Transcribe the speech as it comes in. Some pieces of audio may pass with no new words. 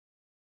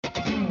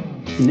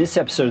In this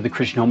episode of the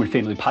Christian Home and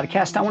Family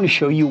Podcast, I want to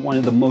show you one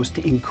of the most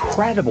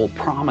incredible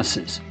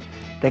promises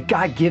that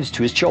God gives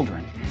to His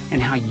children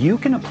and how you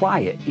can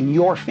apply it in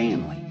your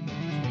family.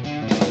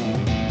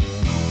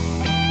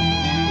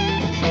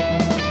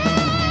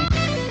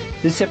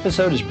 This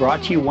episode is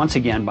brought to you once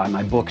again by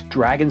my book,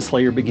 Dragon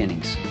Slayer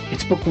Beginnings.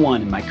 It's book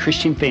 1 in my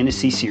Christian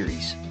fantasy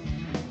series.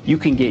 You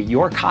can get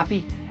your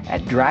copy at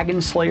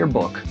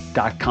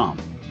dragonslayerbook.com.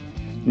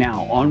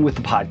 Now, on with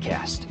the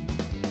podcast.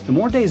 The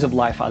more days of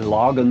life I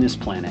log on this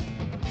planet,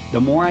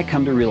 the more I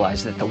come to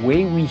realize that the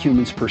way we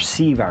humans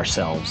perceive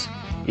ourselves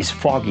is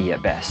foggy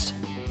at best.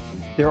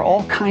 There are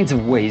all kinds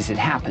of ways it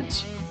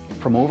happens,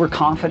 from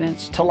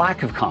overconfidence to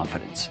lack of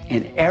confidence,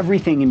 and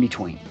everything in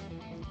between.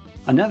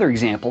 Another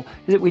example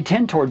is that we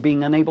tend toward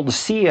being unable to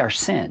see our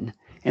sin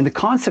and the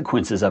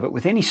consequences of it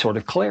with any sort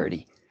of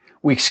clarity.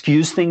 We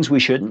excuse things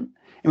we shouldn't,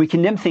 and we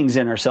condemn things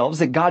in ourselves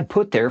that God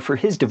put there for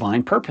His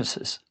divine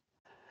purposes.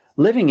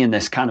 Living in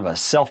this kind of a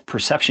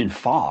self-perception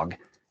fog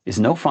is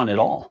no fun at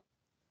all.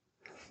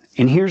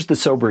 And here's the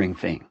sobering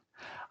thing.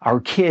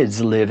 Our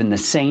kids live in the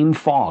same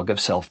fog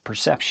of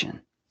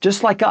self-perception.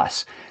 Just like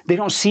us, they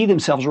don't see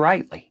themselves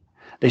rightly.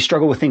 They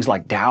struggle with things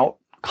like doubt,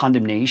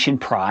 condemnation,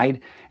 pride,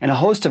 and a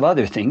host of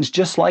other things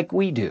just like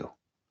we do.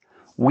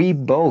 We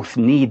both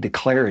need the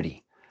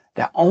clarity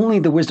that only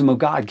the wisdom of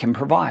God can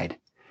provide.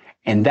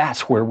 And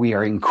that's where we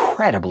are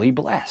incredibly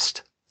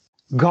blessed.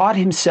 God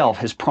Himself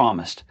has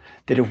promised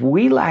that if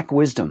we lack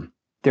wisdom,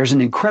 there's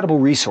an incredible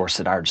resource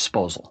at our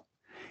disposal.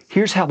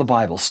 Here's how the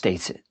Bible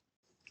states it.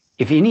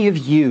 If any of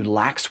you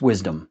lacks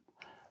wisdom,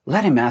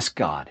 let him ask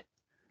God,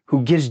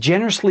 who gives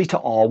generously to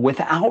all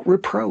without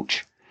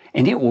reproach,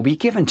 and it will be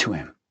given to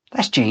him.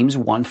 That's James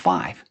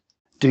 1:5.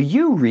 Do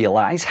you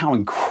realize how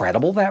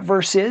incredible that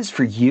verse is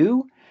for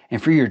you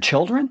and for your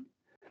children?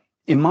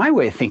 In my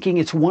way of thinking,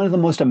 it's one of the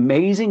most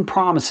amazing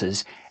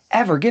promises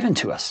ever given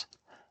to us.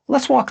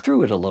 Let's walk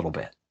through it a little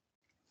bit.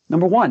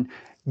 Number 1,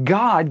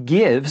 God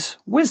gives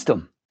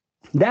wisdom.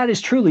 That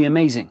is truly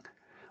amazing.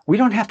 We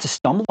don't have to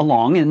stumble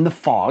along in the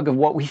fog of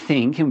what we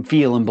think and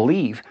feel and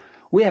believe.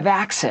 We have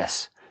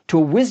access to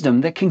a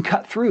wisdom that can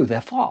cut through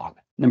that fog.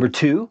 Number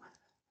 2,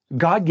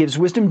 God gives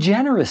wisdom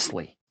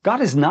generously. God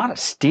is not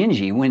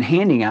stingy when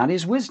handing out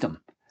His wisdom.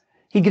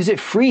 He gives it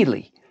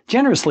freely,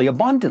 generously,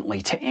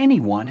 abundantly to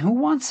anyone who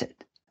wants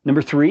it.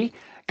 Number 3,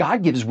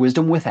 God gives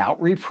wisdom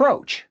without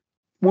reproach.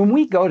 When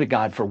we go to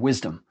God for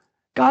wisdom,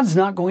 God's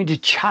not going to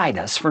chide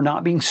us for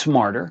not being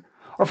smarter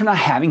or for not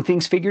having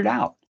things figured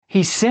out.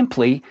 He's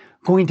simply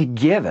going to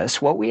give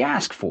us what we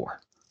ask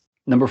for.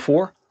 Number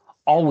 4,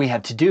 all we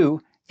have to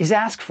do is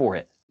ask for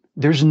it.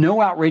 There's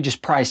no outrageous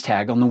price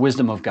tag on the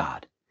wisdom of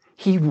God.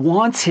 He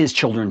wants His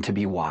children to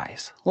be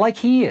wise, like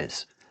He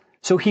is.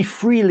 So He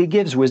freely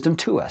gives wisdom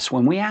to us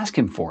when we ask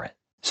Him for it.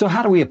 So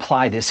how do we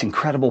apply this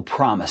incredible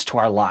promise to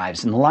our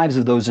lives and the lives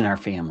of those in our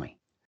family?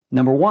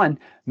 Number 1,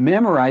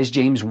 memorize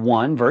James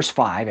 1 verse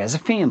 5 as a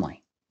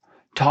family.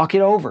 Talk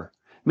it over.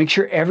 Make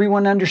sure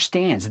everyone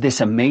understands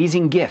this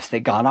amazing gift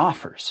that God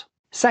offers.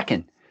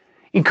 Second,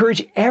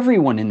 encourage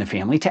everyone in the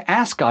family to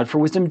ask God for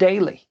wisdom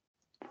daily.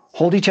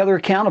 Hold each other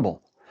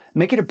accountable.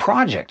 Make it a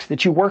project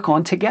that you work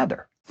on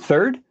together.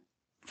 Third,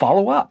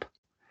 follow up.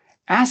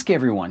 Ask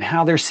everyone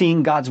how they're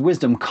seeing God's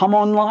wisdom come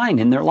online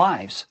in their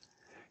lives.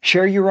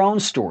 Share your own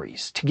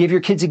stories to give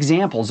your kids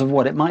examples of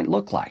what it might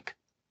look like.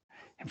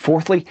 And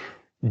fourthly,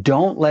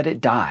 don't let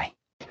it die.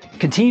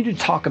 Continue to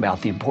talk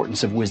about the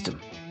importance of wisdom.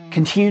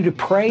 Continue to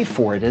pray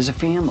for it as a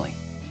family.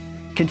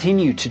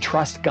 Continue to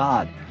trust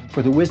God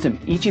for the wisdom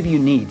each of you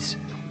needs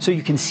so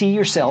you can see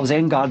yourselves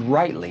and God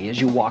rightly as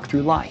you walk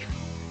through life.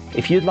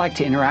 If you'd like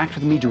to interact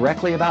with me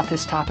directly about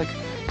this topic,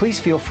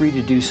 please feel free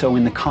to do so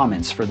in the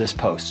comments for this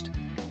post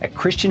at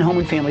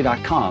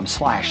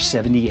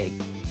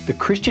christianhomeandfamily.com/78. The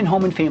Christian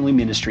Home and Family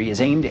Ministry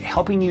is aimed at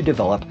helping you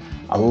develop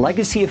a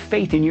legacy of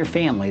faith in your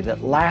family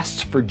that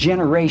lasts for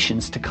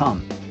generations to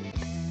come.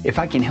 If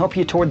I can help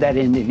you toward that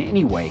end in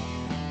any way,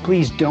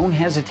 please don't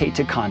hesitate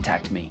to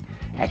contact me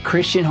at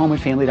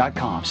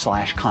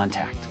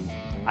christianhomeandfamily.com/contact.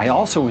 I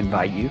also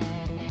invite you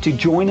to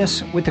join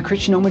us with the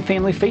Christian Home and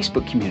Family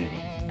Facebook community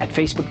at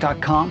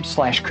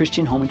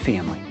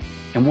facebook.com/christianhomeandfamily.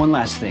 And one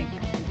last thing,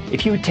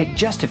 if you would take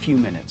just a few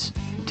minutes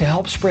to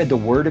help spread the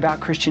word about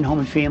Christian Home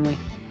and Family,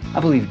 I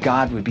believe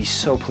God would be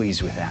so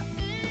pleased with that.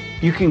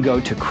 You can go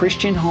to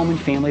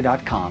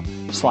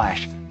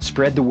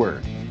christianhomeandfamily.com/spread the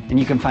word, and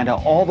you can find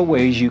out all the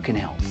ways you can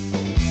help.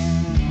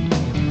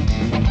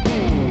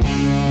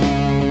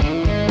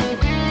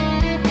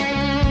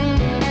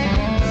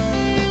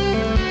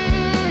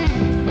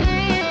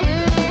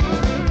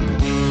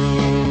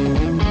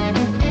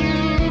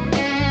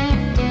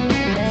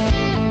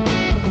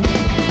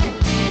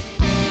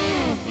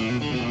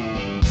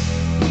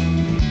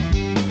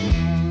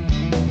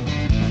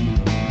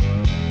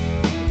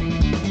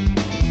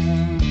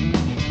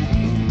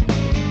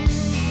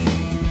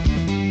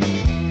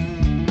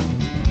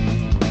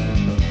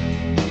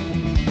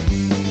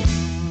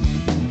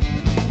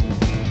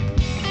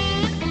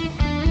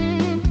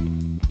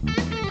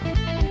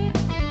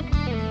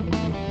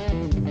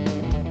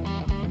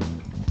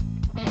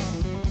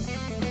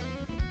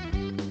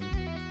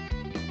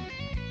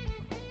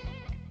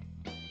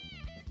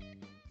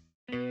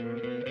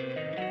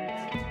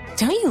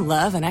 Don't you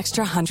love an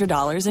extra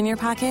 $100 in your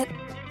pocket?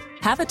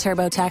 Have a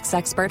TurboTax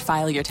expert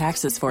file your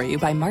taxes for you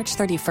by March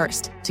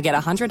 31st to get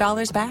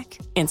 $100 back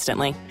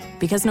instantly.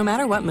 Because no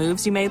matter what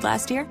moves you made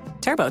last year,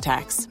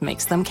 TurboTax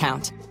makes them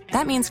count.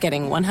 That means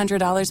getting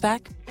 $100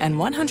 back and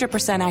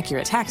 100%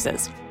 accurate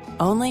taxes,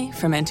 only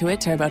from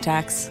Intuit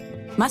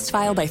TurboTax. Must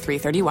file by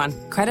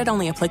 3/31. Credit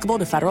only applicable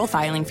to federal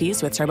filing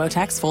fees with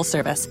TurboTax full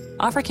service.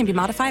 Offer can be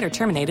modified or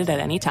terminated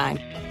at any time.